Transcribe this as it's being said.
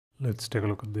Let's take a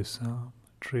look at this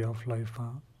Tree of Life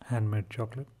handmade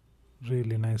chocolate.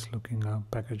 Really nice looking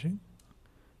packaging.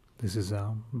 This is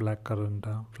a black currant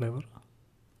flavor,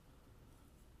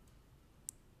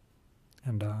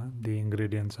 and the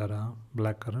ingredients are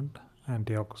black currant,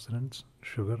 antioxidants,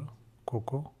 sugar,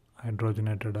 cocoa,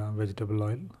 hydrogenated vegetable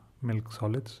oil, milk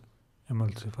solids,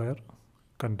 emulsifier,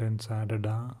 contains added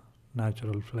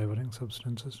natural flavoring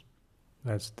substances.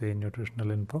 That's the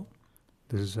nutritional info.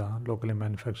 This is locally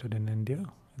manufactured in India.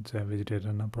 It's a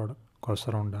vegetarian product. Costs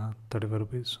around 35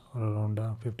 rupees or around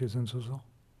 50 cents or so.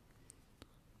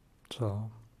 So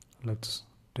let's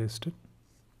taste it.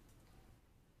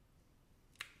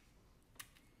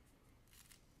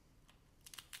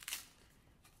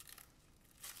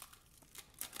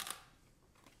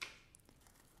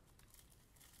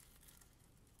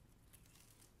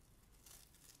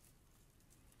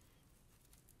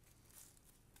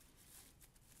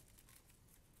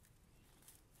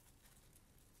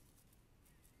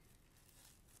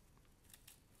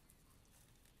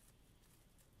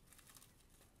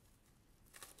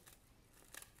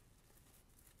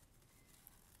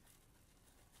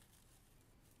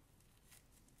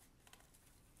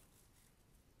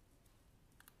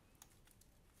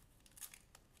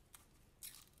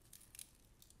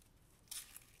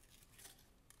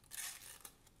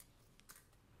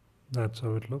 That's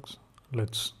how it looks.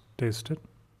 Let's taste it.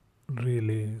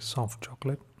 Really soft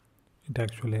chocolate. It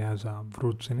actually has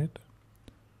fruits in it.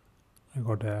 I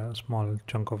got a small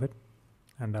chunk of it,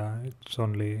 and it's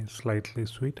only slightly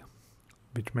sweet,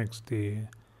 which makes the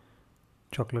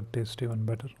chocolate taste even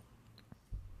better.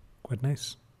 Quite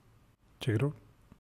nice. Check it out.